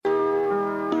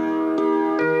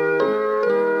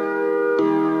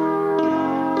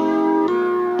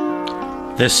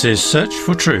This is Search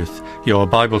for Truth, your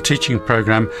Bible teaching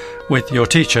programme with your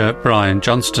teacher, Brian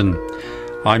Johnston.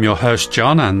 I'm your host,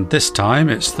 John, and this time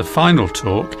it's the final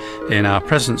talk in our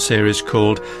present series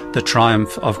called The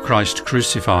Triumph of Christ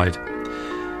Crucified.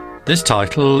 This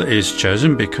title is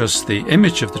chosen because the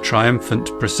image of the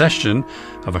triumphant procession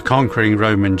of a conquering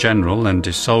Roman general and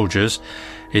his soldiers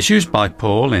is used by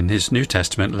Paul in his New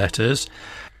Testament letters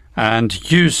and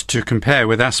used to compare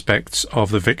with aspects of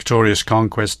the victorious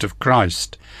conquest of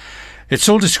Christ. It's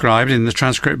all described in the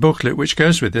transcript booklet which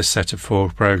goes with this set of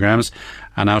 4 programmes,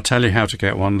 and I'll tell you how to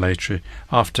get one later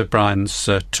after Brian's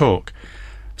talk.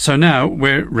 So now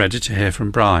we're ready to hear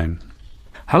from Brian.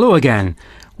 Hello again.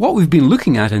 What we've been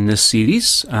looking at in this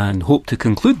series, and hope to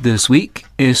conclude this week,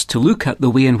 is to look at the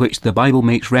way in which the Bible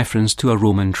makes reference to a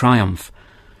Roman triumph.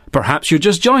 Perhaps you're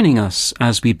just joining us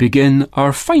as we begin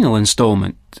our final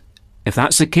instalment. If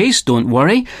that's the case, don't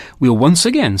worry, we'll once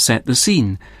again set the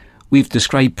scene. We've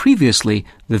described previously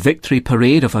the victory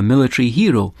parade of a military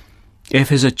hero. If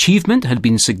his achievement had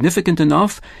been significant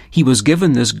enough, he was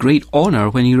given this great honour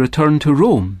when he returned to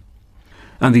Rome.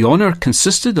 And the honour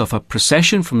consisted of a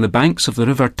procession from the banks of the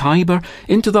river Tiber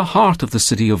into the heart of the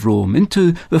city of Rome,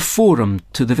 into the Forum,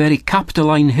 to the very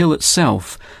Capitoline Hill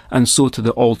itself, and so to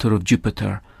the altar of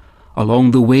Jupiter.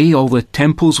 Along the way, all the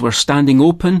temples were standing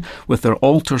open, with their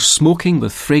altars smoking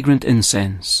with fragrant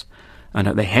incense. And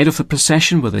at the head of the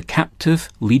procession were the captive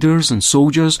leaders and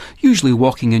soldiers, usually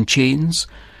walking in chains.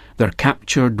 Their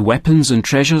captured weapons and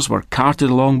treasures were carted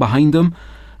along behind them,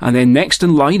 and then next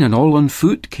in line and all on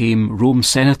foot came Rome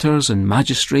senators and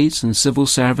magistrates and civil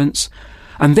servants.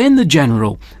 And then the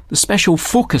general, the special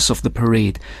focus of the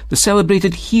parade, the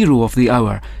celebrated hero of the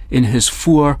hour, in his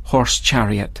 4-horse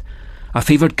chariot. A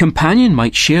favoured companion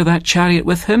might share that chariot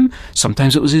with him.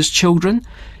 Sometimes it was his children.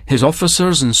 His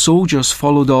officers and soldiers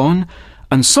followed on,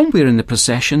 and somewhere in the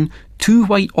procession 2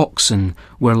 white oxen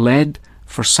were led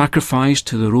for sacrifice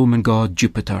to the Roman god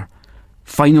Jupiter.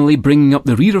 Finally, bringing up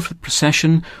the rear of the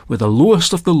procession were the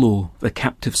lowest of the low, the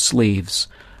captive slaves.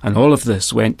 And all of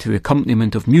this went to the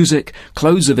accompaniment of music,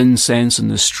 clouds of incense,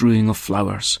 and the strewing of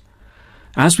flowers.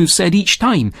 As we've said each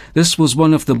time, this was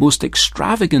one of the most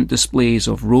extravagant displays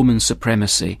of Roman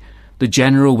supremacy. The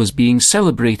general was being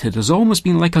celebrated as almost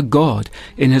being like a god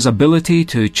in his ability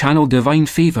to channel divine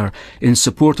favour in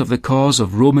support of the cause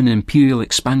of Roman imperial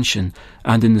expansion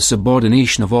and in the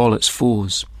subordination of all its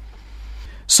foes.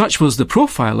 Such was the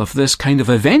profile of this kind of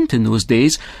event in those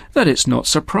days that it's not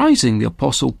surprising the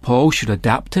Apostle Paul should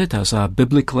adapt it as a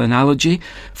biblical analogy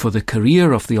for the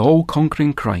career of the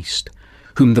all-conquering Christ,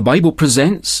 whom the Bible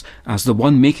presents as the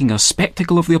one making a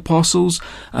spectacle of the apostles,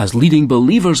 as leading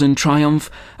believers in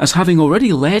triumph, as having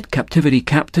already led captivity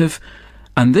captive.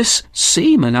 And this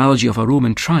same analogy of a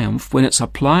Roman triumph, when it's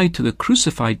applied to the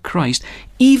crucified Christ,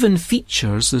 even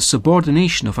features the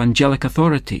subordination of angelic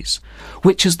authorities,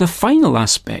 which is the final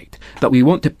aspect that we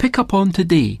want to pick up on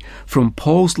today from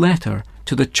Paul's letter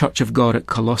to the Church of God at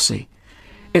Colossae.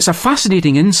 It's a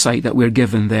fascinating insight that we're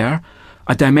given there,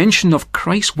 a dimension of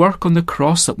Christ's work on the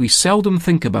cross that we seldom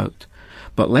think about.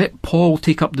 But let Paul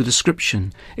take up the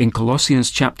description in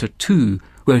Colossians chapter 2,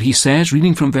 where he says,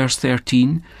 reading from verse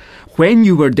 13, "When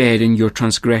you were dead in your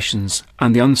transgressions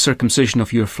and the uncircumcision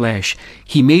of your flesh,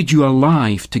 he made you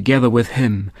alive together with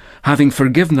him, having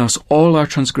forgiven us all our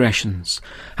transgressions,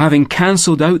 having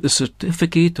cancelled out the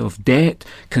certificate of debt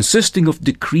consisting of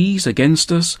decrees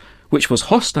against us, which was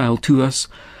hostile to us,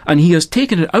 and he has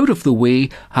taken it out of the way,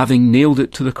 having nailed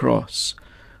it to the cross.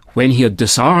 When he had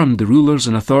disarmed the rulers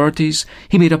and authorities,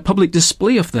 he made a public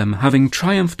display of them, having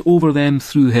triumphed over them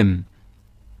through him."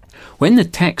 When the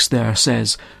text there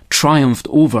says, triumphed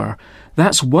over,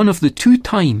 that's one of the 2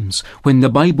 times when the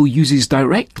Bible uses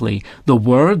directly the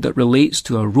word that relates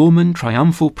to a Roman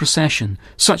triumphal procession,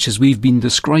 such as we've been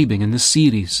describing in this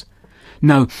series.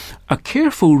 Now, a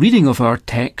careful reading of our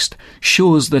text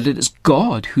shows that it is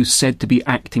God who's said to be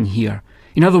acting here.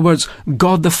 In other words,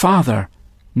 God the Father,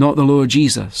 not the Lord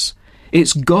Jesus.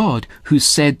 It's God who's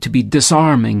said to be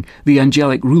disarming the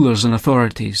angelic rulers and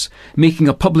authorities, making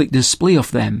a public display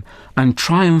of them, and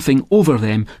triumphing over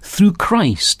them through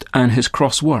Christ and his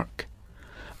cross work.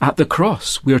 At the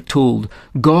cross, we're told,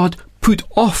 God put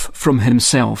off from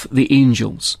himself the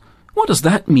angels. What does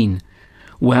that mean?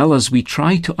 Well, as we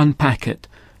try to unpack it,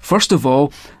 first of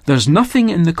all, there's nothing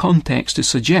in the context to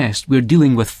suggest we're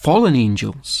dealing with fallen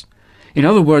angels. In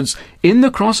other words, in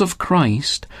the cross of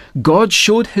Christ, God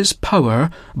showed his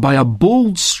power by a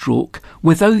bold stroke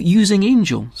without using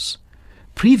angels.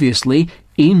 Previously,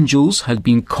 angels had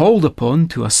been called upon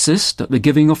to assist at the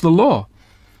giving of the law.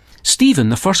 Stephen,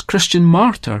 the first Christian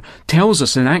martyr, tells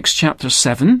us in Acts chapter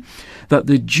 7 that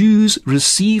the Jews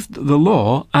received the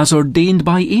law as ordained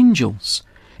by angels.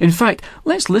 In fact,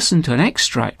 let's listen to an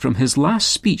extract from his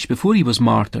last speech before he was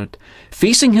martyred.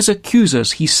 Facing his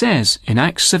accusers, he says in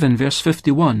Acts 7 verse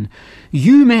 51,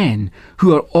 "You men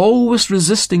who are always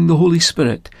resisting the Holy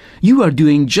Spirit, you are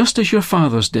doing just as your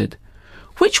fathers did.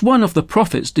 Which one of the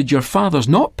prophets did your fathers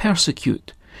not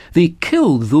persecute? They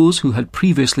killed those who had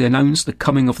previously announced the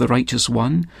coming of the righteous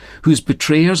one, whose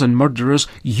betrayers and murderers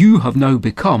you have now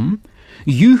become,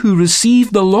 you who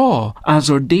received the law as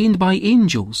ordained by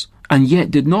angels, and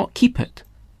yet did not keep it."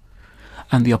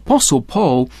 And the Apostle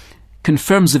Paul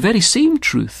confirms the very same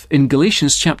truth in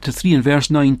Galatians chapter 3 and verse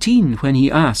 19 when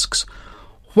he asks,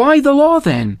 "Why the law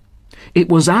then? It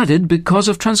was added because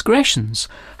of transgressions,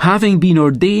 having been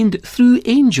ordained through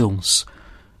angels,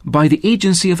 by the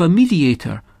agency of a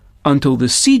mediator, until the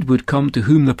seed would come to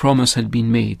whom the promise had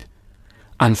been made."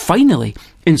 And finally,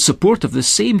 in support of the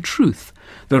same truth,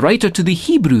 the writer to the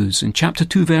Hebrews in chapter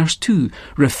 2 verse 2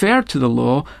 referred to the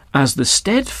law as the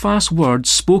steadfast word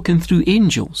spoken through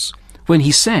angels, when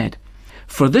he said,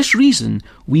 "For this reason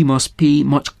we must pay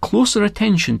much closer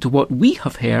attention to what we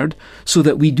have heard, so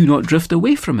that we do not drift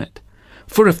away from it.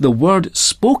 For if the word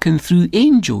spoken through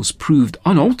angels proved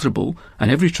unalterable, and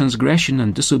every transgression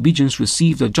and disobedience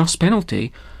received a just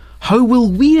penalty, how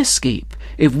will we escape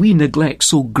if we neglect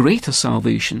so great a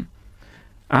salvation?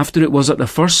 After it was at the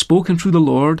first spoken through the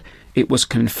Lord, it was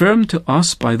confirmed to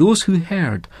us by those who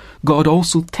heard, God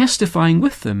also testifying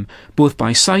with them, both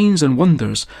by signs and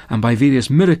wonders, and by various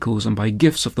miracles, and by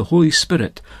gifts of the Holy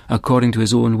Spirit, according to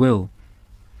his own will."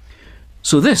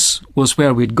 So this was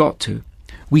where we'd got to.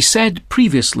 We said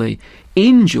previously,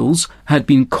 angels had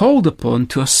been called upon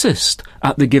to assist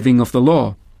at the giving of the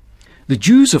law. The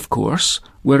Jews, of course,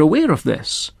 were aware of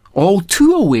this, all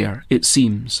too aware, it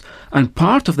seems, and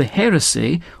part of the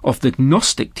heresy of the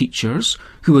Gnostic teachers,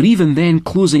 who were even then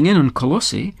closing in on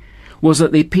Colossae, was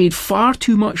that they paid far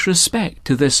too much respect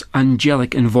to this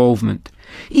angelic involvement,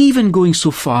 even going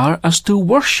so far as to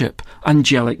worship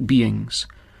angelic beings.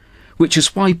 Which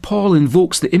is why Paul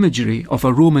invokes the imagery of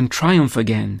a Roman triumph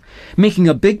again, making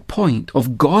a big point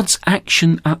of God's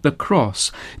action at the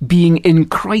cross being in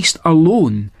Christ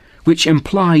alone, which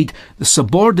implied the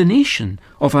subordination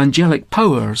of angelic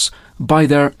powers by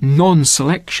their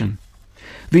non-selection.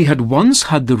 They had once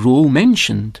had the role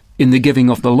mentioned in the giving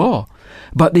of the law,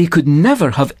 but they could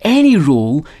never have any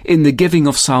role in the giving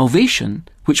of salvation,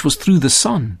 which was through the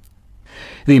Son.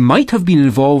 They might have been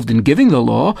involved in giving the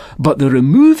law, but the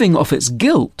removing of its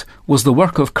guilt was the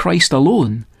work of Christ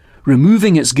alone,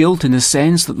 removing its guilt in the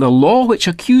sense that the law which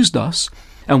accused us,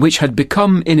 and which had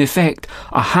become, in effect,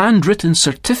 a handwritten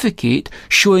certificate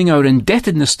showing our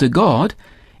indebtedness to God,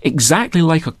 exactly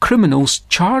like a criminal's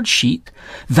charge sheet,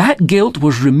 that guilt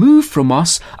was removed from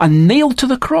us and nailed to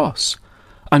the cross,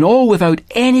 and all without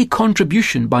any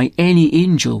contribution by any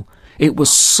angel. It was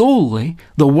solely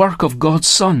the work of God's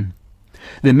Son.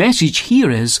 The message here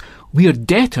is, we are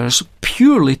debtors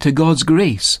purely to God's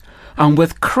grace, and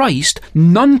with Christ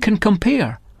none can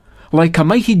compare. Like a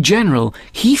mighty general,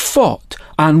 he fought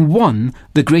and won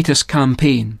the greatest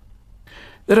campaign.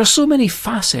 There are so many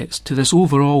facets to this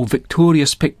overall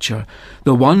victorious picture,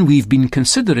 the one we've been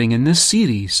considering in this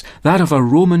series, that of a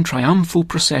Roman triumphal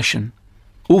procession.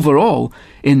 Overall,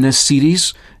 in this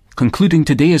series, concluding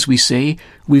today as we say,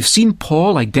 we've seen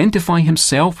Paul identify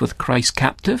himself with Christ's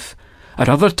captive. At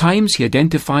other times he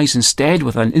identifies instead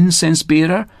with an incense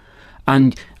bearer,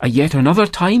 and yet another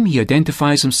time he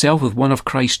identifies himself with one of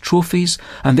Christ's trophies,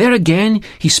 and there again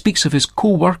he speaks of his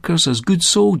co-workers as good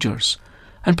soldiers,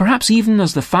 and perhaps even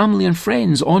as the family and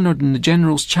friends honoured in the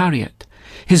general's chariot.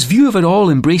 His view of it all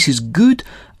embraces good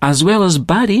as well as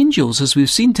bad angels, as we've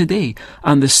seen today,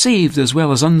 and the saved as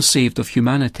well as unsaved of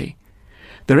humanity.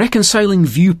 The reconciling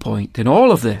viewpoint in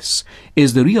all of this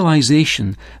is the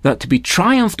realization that to be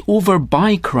triumphed over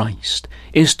by Christ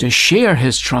is to share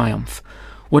his triumph.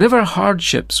 Whatever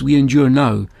hardships we endure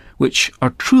now, which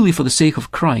are truly for the sake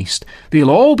of Christ,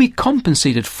 they'll all be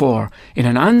compensated for in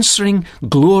an answering,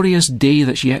 glorious day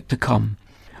that's yet to come.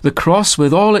 The cross,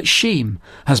 with all its shame,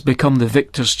 has become the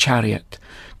victor's chariot.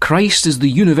 Christ is the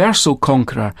universal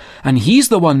conqueror, and he's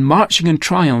the one marching in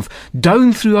triumph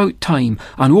down throughout time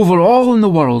and over all in the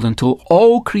world until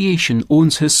all creation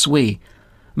owns his sway,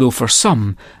 though for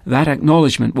some that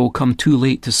acknowledgement will come too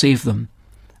late to save them.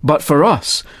 But for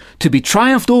us, to be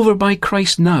triumphed over by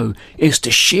Christ now is to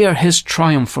share his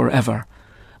triumph forever.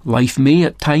 Life may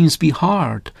at times be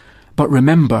hard, but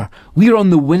remember, we're on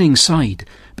the winning side,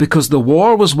 because the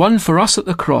war was won for us at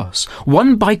the cross,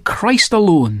 won by Christ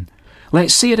alone.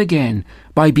 Let's say it again.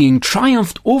 By being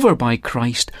triumphed over by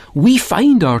Christ, we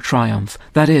find our triumph,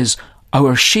 that is,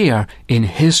 our share in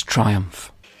his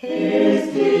triumph.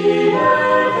 His victor's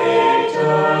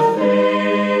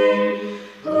name,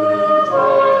 who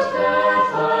fought the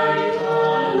fight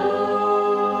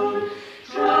alone,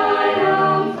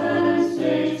 triumphant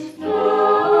states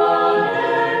no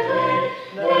other claim,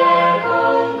 their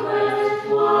conquest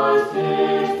was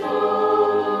his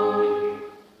own.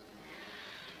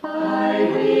 By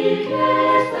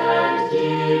weakness and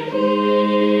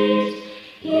defeat,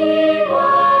 he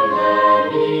won the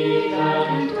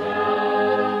beaten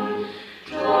ground,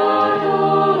 trod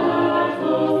all our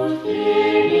foes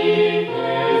beneath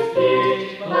his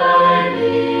feet, by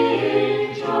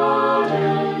being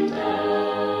trodden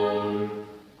down.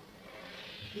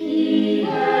 He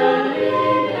held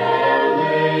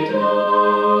rebellion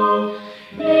low,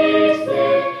 made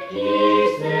sick,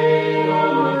 he saved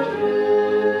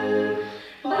overthrew,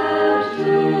 bowed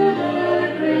to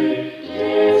the grave,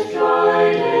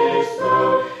 destroyed his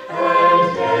soul,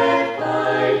 and death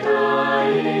by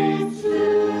dying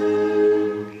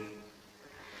slew.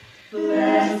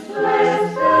 Blessed,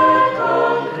 blessed the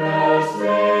conqueror's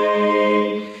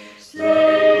name,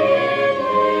 slain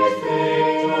in his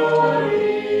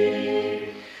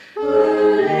victory, who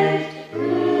lived,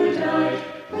 who died,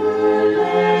 who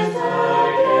lives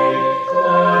again,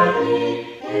 for thee,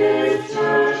 his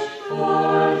church,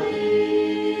 for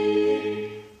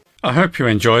thee. I hope you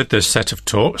enjoyed this set of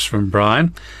talks from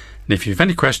Brian, and if you've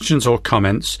any questions or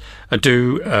comments,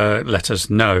 do let us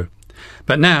know.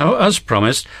 But now, as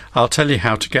promised, I'll tell you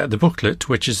how to get the booklet,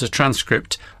 which is a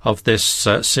transcript of this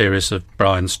series of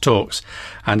Brian's talks,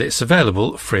 and it's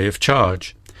available free of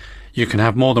charge. You can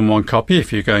have more than one copy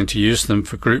if you're going to use them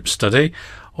for group study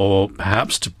or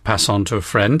perhaps to pass on to a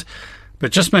friend,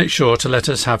 but just make sure to let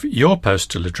us have your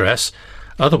postal address,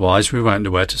 otherwise we won't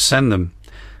know where to send them.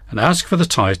 And ask for the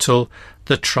title,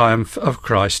 The Triumph of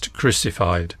Christ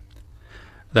Crucified.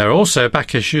 There are also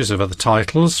back issues of other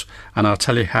titles, and I'll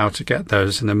tell you how to get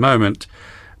those in a moment.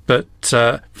 But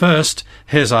first,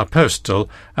 here's our postal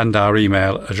and our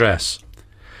email address.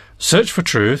 Search for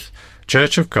Truth,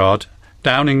 Church of God,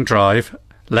 Downing Drive,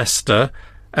 Leicester,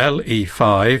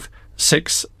 LE5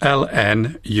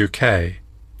 6LN UK.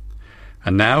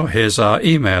 And now here's our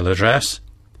email address,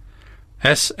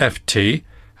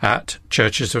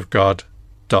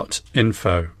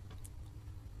 sft@churchesofgod.info.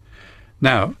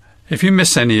 Now, if you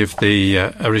miss any of the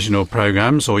original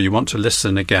programmes or you want to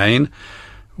listen again,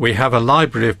 we have a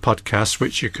library of podcasts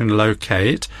which you can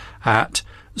locate at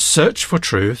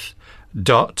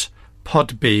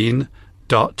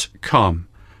searchfortruth.podbean.com.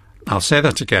 I'll say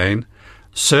that again,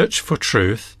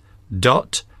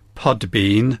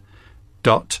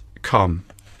 searchfortruth.podbean.com.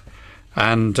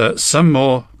 And some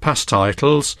more past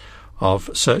titles of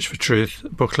Search for Truth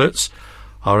booklets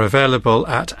are available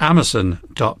at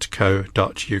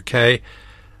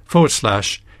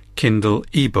amazon.co.uk/Kindle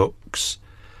ebooks.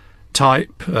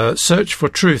 Type Search for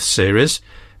Truth series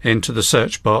into the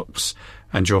search box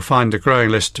and you'll find a growing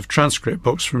list of transcript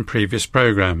books from previous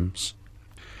programmes.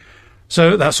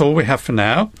 So that's all we have for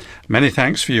now. Many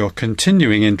thanks for your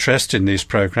continuing interest in these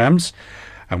programmes,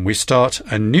 and we start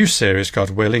a new series, God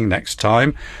willing, next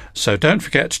time. So don't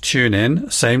forget to tune in,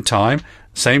 same time,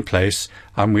 same place,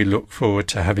 and we look forward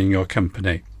to having your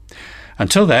company.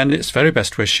 Until then, it's very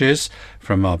best wishes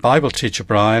from our Bible teacher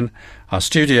Brian, our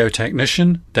studio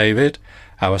technician David,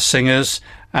 our singers,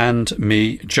 and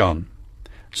me, John.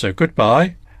 So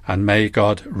goodbye, and may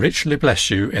God richly bless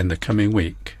you in the coming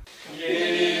week.